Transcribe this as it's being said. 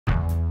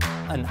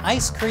an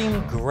ice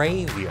cream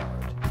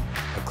graveyard,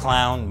 a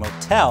Clown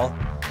Motel,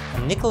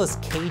 and Nicolas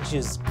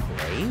Cage's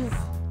grave?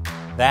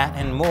 That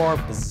and more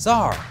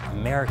bizarre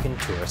American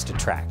tourist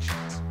attractions.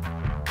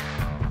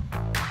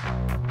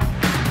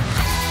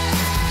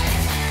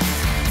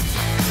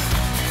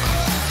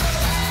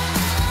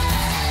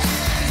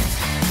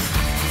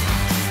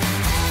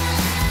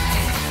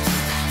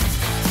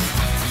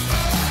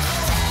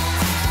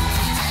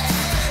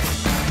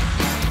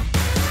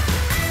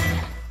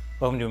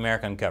 Welcome to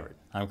America Uncovered.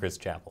 I'm Chris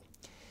Chappell.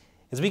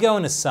 As we go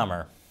into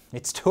summer,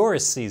 it's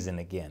tourist season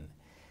again.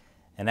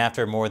 And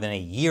after more than a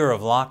year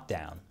of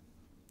lockdown,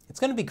 it's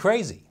going to be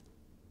crazy.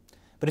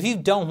 But if you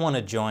don't want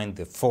to join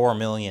the 4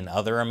 million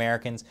other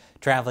Americans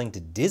traveling to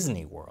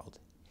Disney World,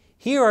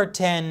 here are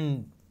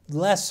 10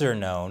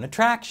 lesser-known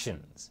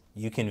attractions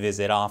you can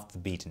visit off the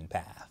beaten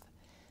path.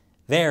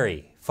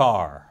 Very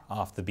far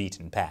off the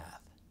beaten path.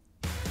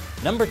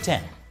 Number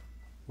 10.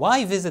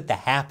 Why visit the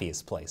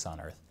happiest place on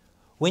Earth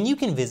when you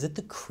can visit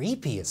the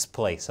creepiest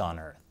place on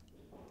Earth?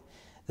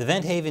 The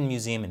Vent Haven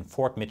Museum in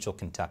Fort Mitchell,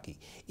 Kentucky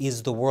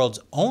is the world's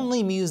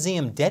only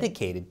museum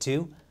dedicated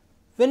to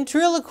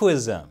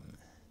ventriloquism.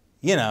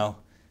 You know,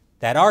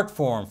 that art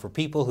form for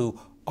people who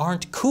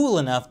aren't cool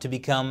enough to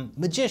become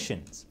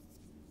magicians.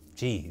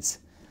 Geez,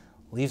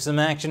 leave some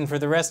action for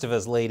the rest of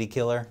us, lady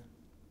killer.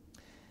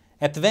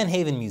 At the Vent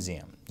Haven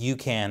Museum, you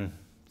can,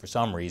 for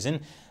some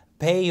reason,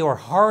 pay your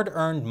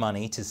hard-earned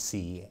money to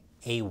see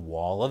a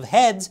wall of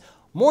heads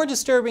more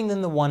disturbing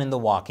than the one in The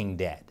Walking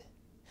Dead.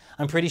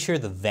 I'm pretty sure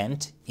the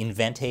vent in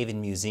Vent Haven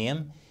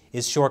Museum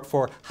is short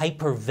for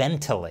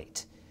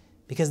hyperventilate,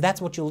 because that's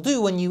what you'll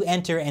do when you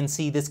enter and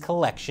see this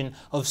collection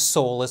of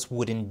soulless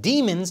wooden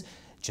demons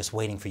just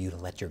waiting for you to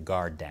let your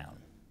guard down.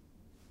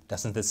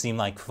 Doesn't this seem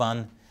like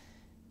fun?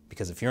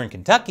 Because if you're in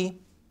Kentucky,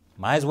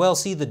 might as well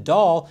see the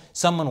doll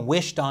someone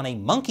wished on a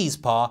monkey's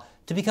paw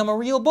to become a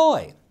real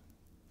boy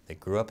that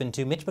grew up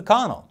into Mitch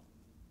McConnell.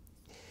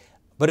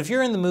 But if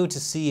you're in the mood to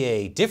see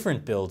a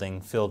different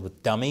building filled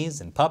with dummies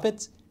and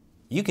puppets,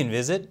 you can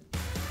visit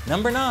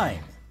number 9,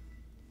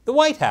 the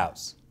White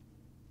House,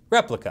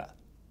 replica,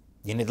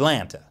 in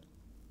Atlanta.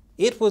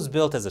 It was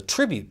built as a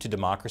tribute to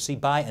democracy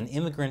by an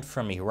immigrant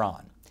from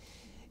Iran.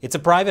 It's a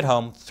private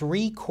home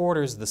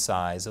 3/4 the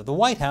size of the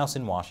White House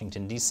in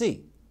Washington,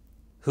 D.C.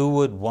 Who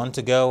would want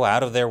to go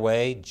out of their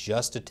way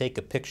just to take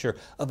a picture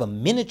of a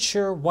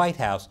miniature White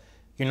House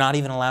you're not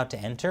even allowed to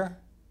enter?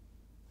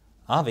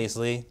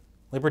 Obviously,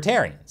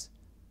 libertarians.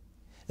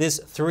 This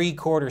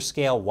 3/4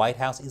 scale White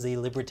House is a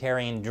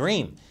libertarian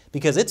dream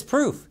because it's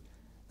proof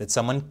that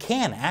someone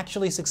can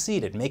actually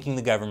succeed at making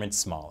the government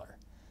smaller.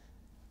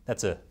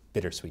 That's a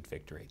bittersweet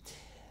victory.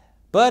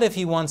 But if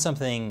you want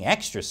something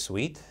extra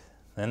sweet,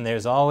 then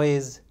there's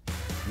always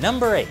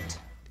number 8,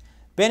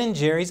 Ben &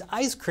 Jerry's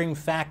Ice Cream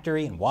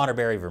Factory in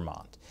Waterbury,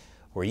 Vermont,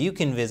 where you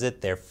can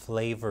visit their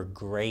flavor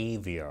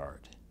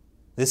graveyard.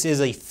 This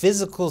is a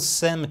physical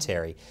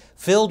cemetery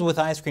filled with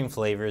ice cream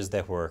flavors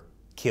that were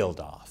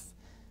killed off.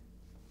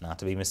 Not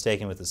to be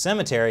mistaken with a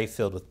cemetery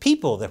filled with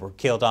people that were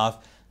killed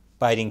off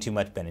by eating too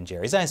much Ben &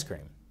 Jerry's ice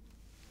cream.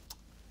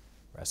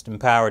 Rest in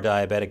power,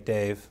 Diabetic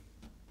Dave.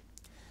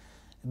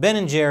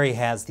 Ben & Jerry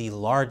has the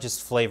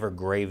largest flavor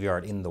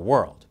graveyard in the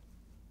world,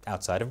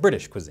 outside of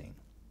British cuisine.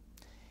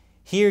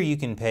 Here you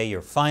can pay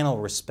your final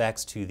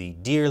respects to the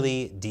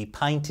dearly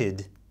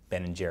depinted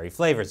Ben & Jerry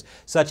flavors,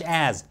 such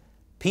as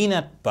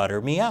peanut butter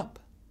me up,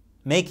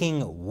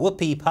 making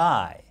whoopie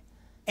pie,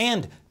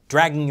 and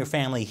dragging your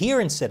family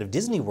here instead of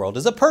Disney World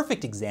is a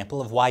perfect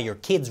example of why your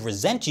kids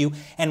resent you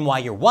and why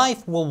your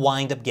wife will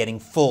wind up getting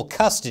full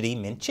custody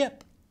mint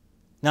chip.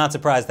 Not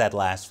surprised that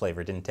last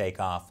flavor didn't take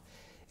off.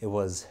 It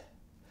was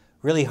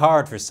really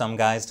hard for some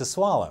guys to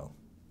swallow.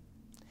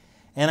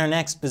 And our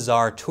next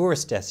bizarre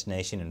tourist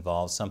destination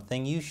involves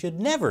something you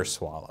should never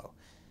swallow.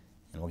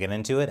 And we'll get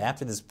into it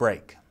after this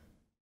break.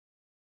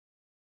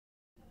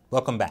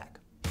 Welcome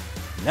back.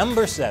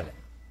 Number 7.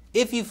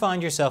 If you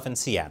find yourself in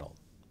Seattle,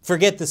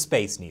 forget the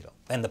Space Needle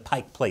and the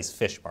Pike Place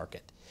Fish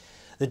Market.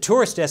 The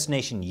tourist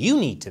destination you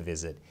need to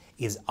visit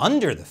is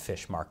under the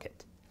fish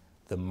market,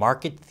 the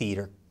Market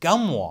Theater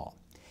Gum Wall.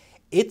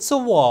 It's a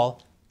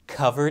wall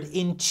covered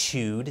in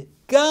chewed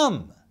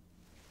gum.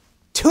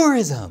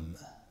 Tourism!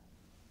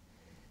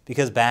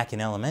 Because back in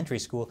elementary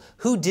school,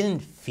 who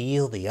didn't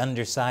feel the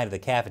underside of the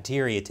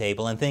cafeteria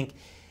table and think,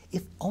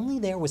 if only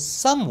there was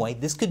some way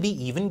this could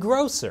be even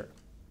grosser?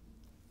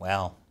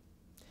 Well,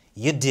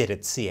 you did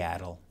it,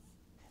 Seattle.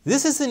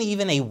 This isn't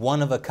even a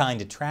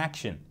one-of-a-kind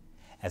attraction,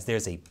 as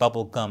there's a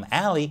bubblegum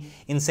alley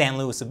in San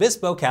Luis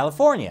Obispo,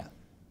 California.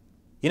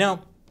 You know,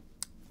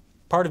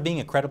 part of being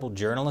a credible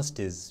journalist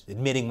is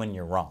admitting when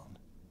you're wrong.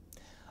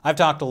 I've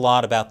talked a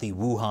lot about the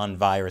Wuhan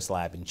virus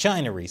lab in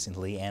China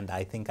recently, and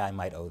I think I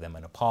might owe them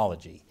an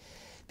apology.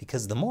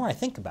 Because the more I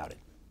think about it,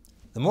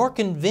 the more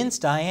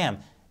convinced I am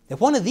that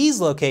one of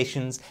these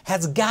locations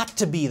has got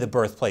to be the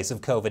birthplace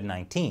of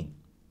COVID-19.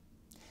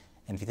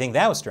 And if you think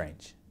that was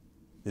strange,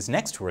 this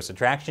next tourist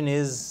attraction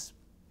is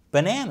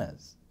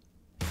bananas.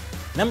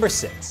 Number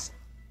 6.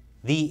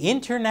 The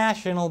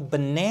International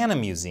Banana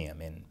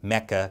Museum in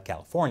Mecca,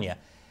 California,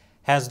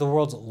 has the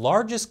world's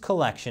largest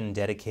collection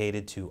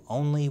dedicated to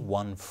only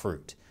one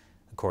fruit,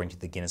 according to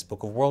the Guinness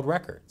Book of World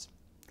Records.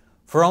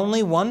 For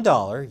only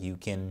 $1, you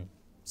can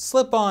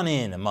slip on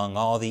in among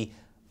all the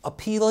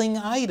appealing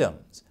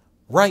items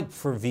ripe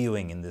for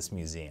viewing in this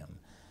museum,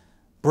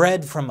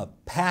 bred from a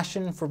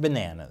passion for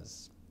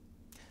bananas.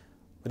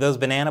 Were those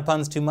banana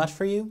puns too much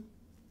for you?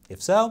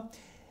 If so,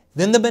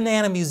 then the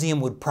Banana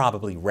Museum would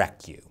probably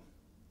wreck you.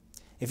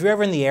 If you're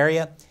ever in the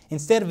area,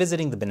 instead of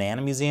visiting the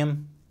Banana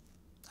Museum,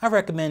 I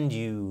recommend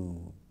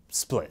you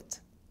split.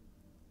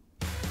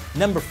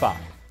 Number 5.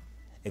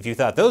 If you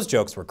thought those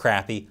jokes were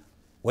crappy,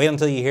 wait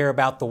until you hear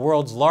about the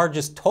world's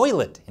largest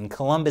toilet in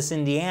Columbus,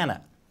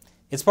 Indiana.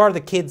 It's part of the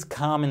Kids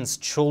Commons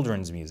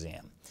Children's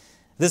Museum.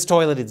 This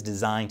toilet is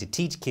designed to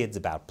teach kids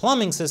about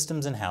plumbing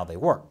systems and how they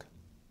work.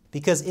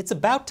 Because it's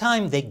about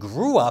time they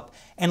grew up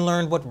and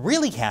learned what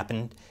really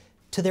happened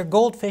to their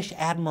goldfish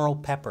Admiral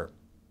Pepper.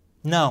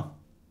 No,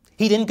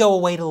 he didn't go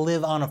away to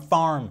live on a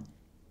farm.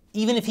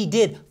 Even if he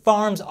did,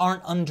 farms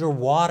aren't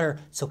underwater,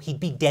 so he'd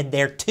be dead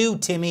there too,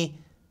 Timmy.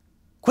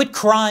 Quit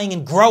crying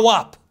and grow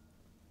up!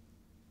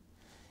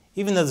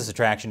 Even though this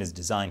attraction is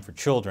designed for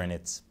children,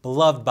 it's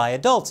beloved by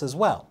adults as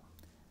well.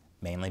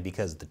 Mainly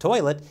because the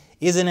toilet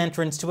is an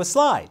entrance to a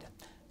slide,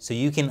 so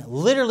you can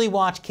literally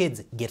watch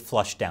kids get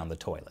flushed down the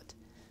toilet.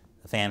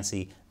 A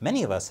fantasy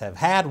many of us have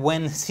had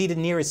when seated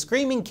near a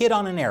screaming kid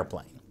on an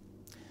airplane.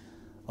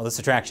 While this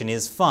attraction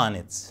is fun,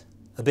 it's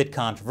a bit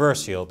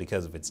controversial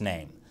because of its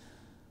name.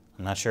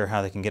 I'm not sure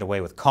how they can get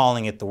away with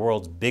calling it the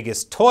world's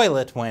biggest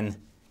toilet when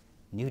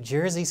New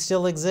Jersey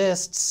still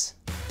exists.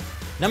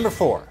 Number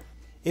 4.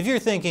 If you're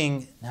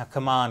thinking, now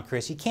come on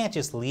Chris, you can't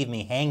just leave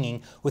me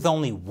hanging with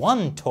only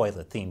one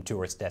toilet-themed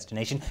tourist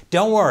destination,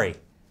 don't worry,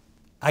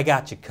 I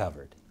got you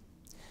covered.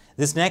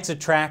 This next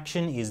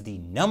attraction is the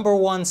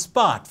 #1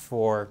 spot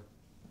for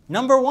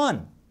number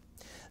 1,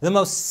 the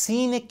most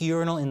scenic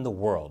urinal in the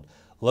world,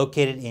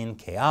 located in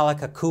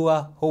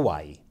Kealakekua,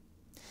 Hawaii.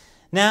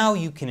 Now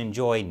you can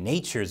enjoy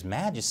nature's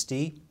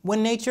majesty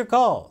when nature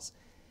calls,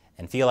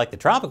 and feel like the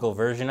tropical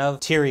version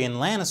of Tyrion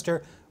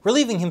Lannister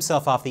relieving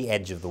himself off the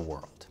edge of the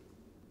world.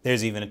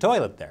 There's even a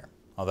toilet there,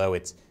 although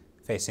it's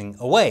facing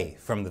away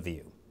from the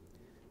view,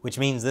 which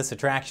means this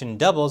attraction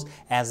doubles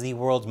as the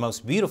world's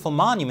most beautiful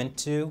monument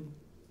to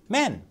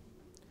men.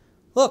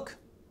 Look,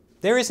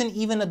 there isn't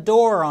even a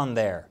door on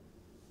there.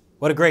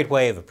 What a great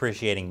way of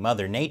appreciating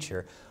Mother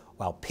Nature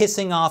while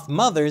pissing off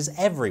mothers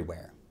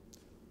everywhere.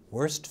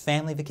 Worst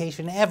family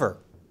vacation ever.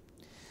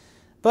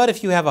 But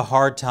if you have a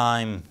hard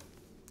time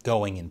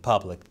going in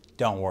public,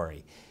 don't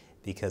worry,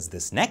 because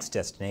this next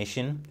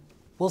destination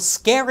will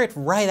scare it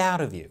right out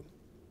of you.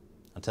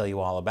 I'll tell you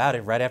all about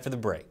it right after the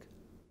break.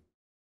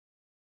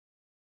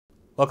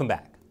 Welcome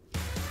back.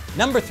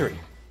 Number 3.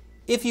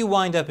 If you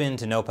wind up in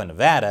Tonopah,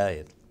 Nevada,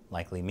 it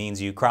likely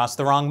means you crossed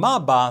the wrong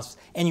mob boss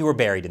and you were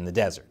buried in the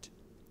desert.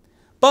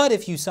 But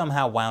if you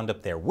somehow wound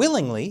up there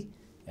willingly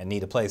and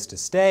need a place to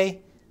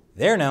stay,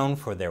 they're known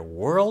for their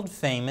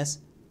world-famous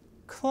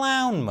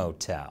Clown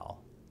Motel.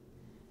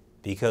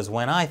 Because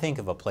when I think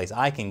of a place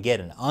I can get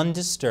an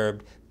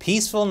undisturbed,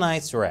 peaceful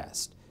night's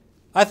rest,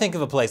 I think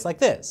of a place like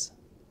this.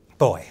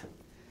 Boy,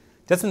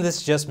 doesn't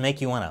this just make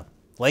you want to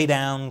lay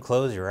down,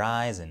 close your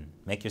eyes, and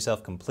make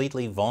yourself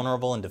completely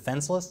vulnerable and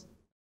defenseless?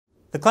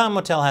 The Clown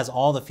Motel has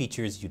all the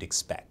features you'd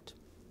expect.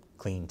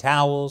 Clean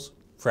towels,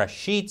 fresh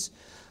sheets,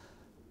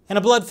 and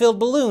a blood-filled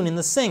balloon in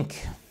the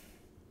sink.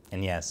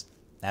 And yes,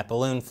 that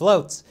balloon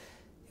floats,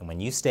 and when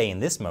you stay in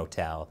this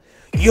motel,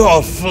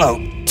 you'll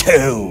float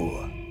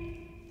too!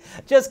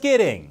 Just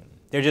kidding,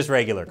 they're just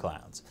regular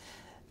clowns.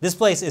 This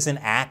place isn't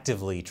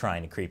actively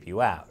trying to creep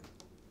you out.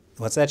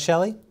 What's that,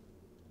 Shelley?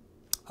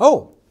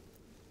 Oh,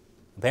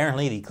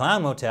 apparently the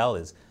Clown Motel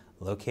is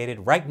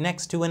located right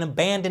next to an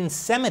abandoned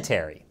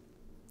cemetery.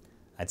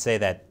 I'd say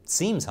that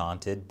seems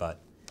haunted,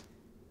 but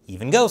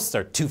even ghosts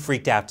are too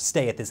freaked out to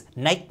stay at this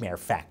nightmare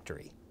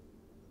factory.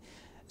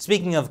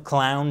 Speaking of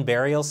clown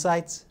burial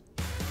sites,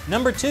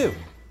 number 2.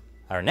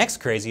 Our next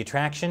crazy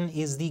attraction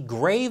is the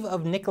grave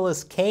of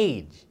Nicolas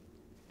Cage.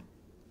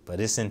 But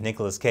isn't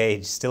Nicolas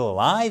Cage still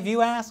alive,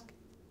 you ask?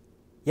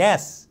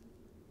 Yes,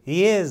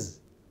 he is.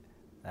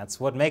 That's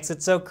what makes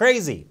it so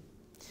crazy.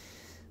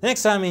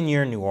 Next time in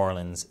your New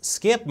Orleans,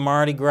 skip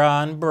Mardi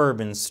Gras and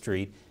Bourbon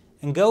Street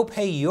and go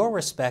pay your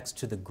respects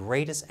to the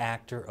greatest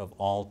actor of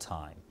all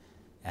time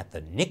at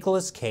the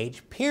Nicolas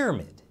Cage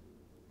Pyramid.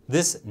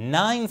 This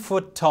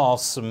 9-foot-tall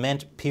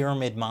cement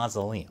pyramid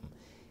mausoleum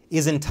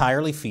is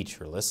entirely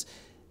featureless,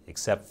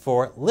 except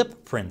for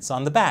lip prints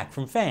on the back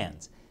from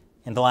fans,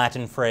 and the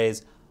Latin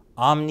phrase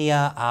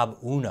omnia ab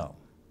uno,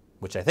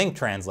 which I think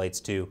translates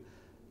to,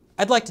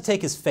 I'd like to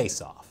take his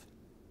face off.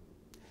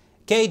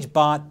 Cage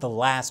bought the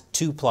last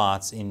 2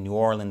 plots in New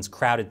Orleans'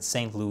 crowded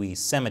St. Louis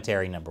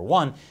Cemetery No.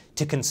 1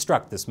 to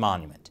construct this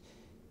monument.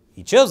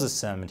 He chose this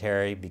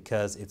cemetery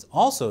because it's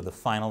also the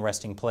final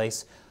resting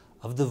place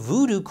of the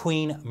voodoo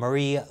queen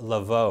Marie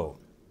Laveau.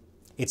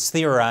 It's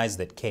theorized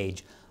that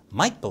Cage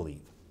might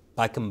believe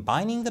by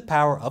combining the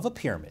power of a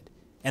pyramid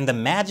And the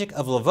magic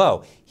of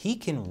Laveau, he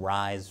can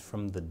rise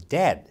from the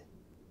dead.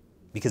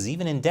 Because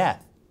even in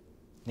death,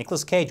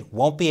 Nicolas Cage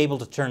won't be able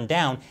to turn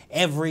down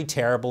every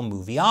terrible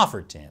movie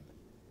offered to him.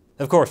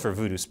 Of course, for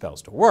voodoo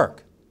spells to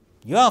work,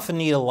 you often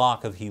need a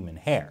lock of human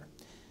hair.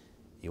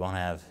 You won't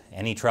have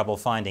any trouble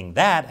finding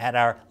that at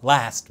our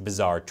last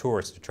bizarre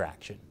tourist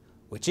attraction,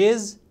 which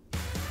is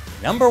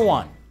number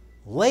 1,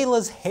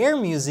 Layla's Hair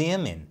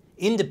Museum in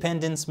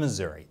Independence,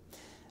 Missouri.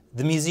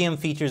 The museum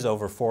features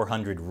over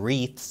 400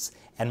 wreaths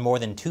and more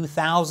than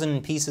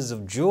 2,000 pieces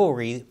of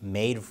jewelry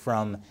made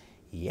from,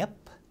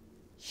 yep,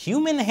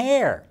 human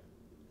hair.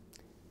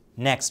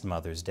 Next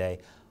Mother's Day,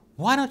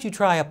 why don't you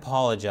try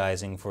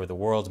apologizing for the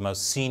world's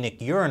most scenic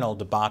urinal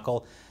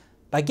debacle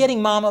by getting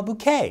Mom a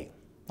bouquet,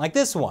 like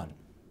this one?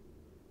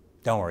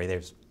 Don't worry,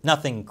 there's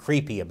nothing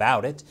creepy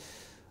about it.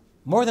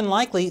 More than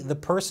likely, the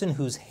person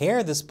whose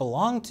hair this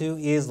belonged to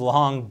is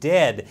long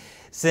dead,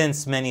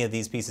 since many of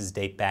these pieces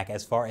date back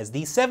as far as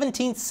the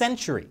 17th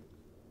century.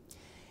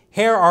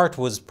 Hair art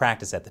was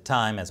practiced at the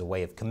time as a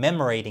way of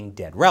commemorating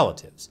dead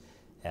relatives,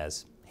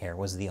 as hair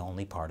was the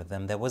only part of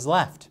them that was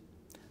left.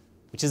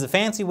 Which is a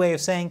fancy way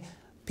of saying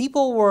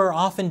people were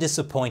often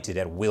disappointed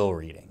at will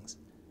readings.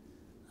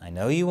 I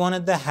know you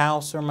wanted the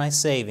house or my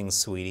savings,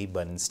 sweetie,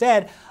 but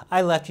instead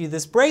I left you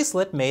this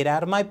bracelet made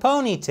out of my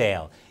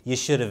ponytail. You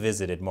should have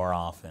visited more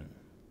often.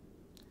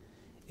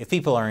 If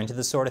people are into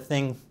this sort of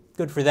thing,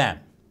 good for them.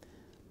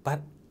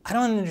 But I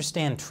don't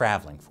understand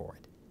traveling for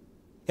it.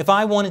 If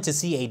I wanted to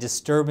see a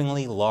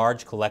disturbingly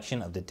large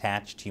collection of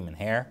detached human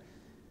hair,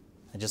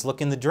 I just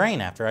look in the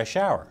drain after I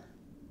shower.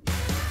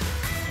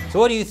 So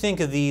what do you think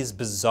of these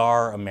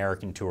bizarre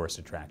American tourist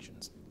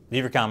attractions?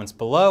 Leave your comments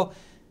below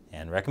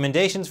and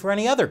recommendations for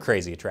any other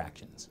crazy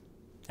attractions.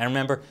 And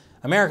remember,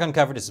 America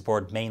Uncovered is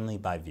supported mainly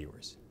by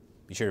viewers.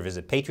 Be sure to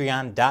visit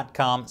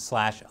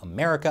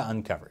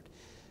patreon.com/AmericaUncovered.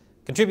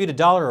 Contribute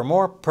 $1 or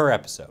more per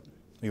episode.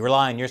 We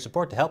rely on your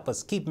support to help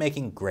us keep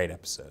making great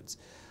episodes.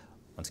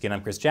 Once again,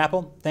 I'm Chris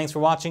Chappell. Thanks for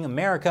watching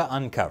America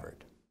Uncovered.